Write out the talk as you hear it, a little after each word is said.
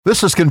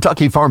This is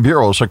Kentucky Farm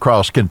Bureaus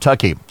across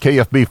Kentucky.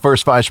 KFB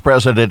First Vice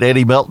President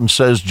Eddie Melton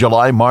says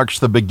July marks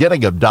the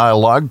beginning of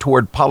dialogue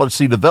toward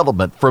policy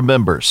development for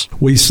members.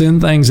 We send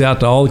things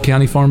out to all the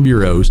county farm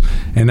bureaus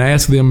and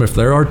ask them if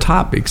there are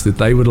topics that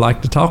they would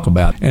like to talk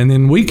about. And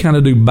then we kind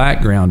of do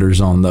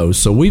backgrounders on those.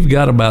 So we've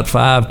got about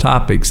 5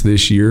 topics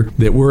this year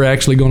that we're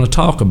actually going to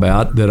talk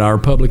about, that our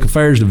Public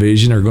Affairs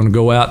Division are going to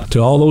go out to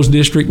all those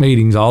district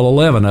meetings, all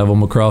 11 of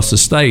them across the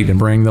state, and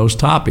bring those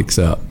topics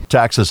up.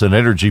 Taxes and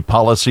energy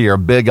policy are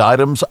big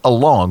items,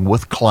 along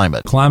with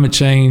climate. Climate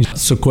change,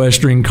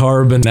 sequestering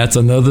carbon, that's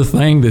another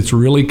thing that's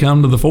really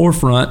come to the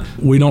forefront.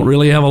 We don't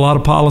really have a lot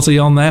of policy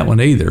on that one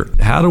either.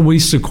 How do we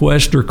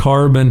sequester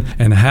carbon,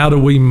 and how do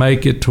we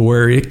make it to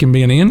where it can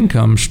be an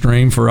income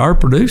stream for our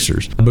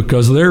producers?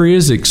 Because there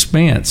is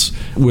expense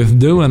with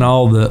doing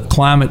all the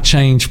climate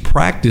change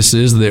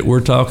practices that we're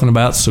talking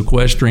about,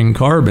 sequestering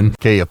carbon.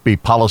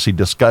 KFB policy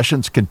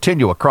discussions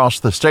continue across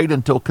the state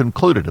until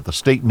concluded at the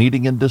state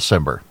meeting in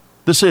December.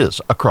 This is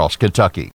Across Kentucky.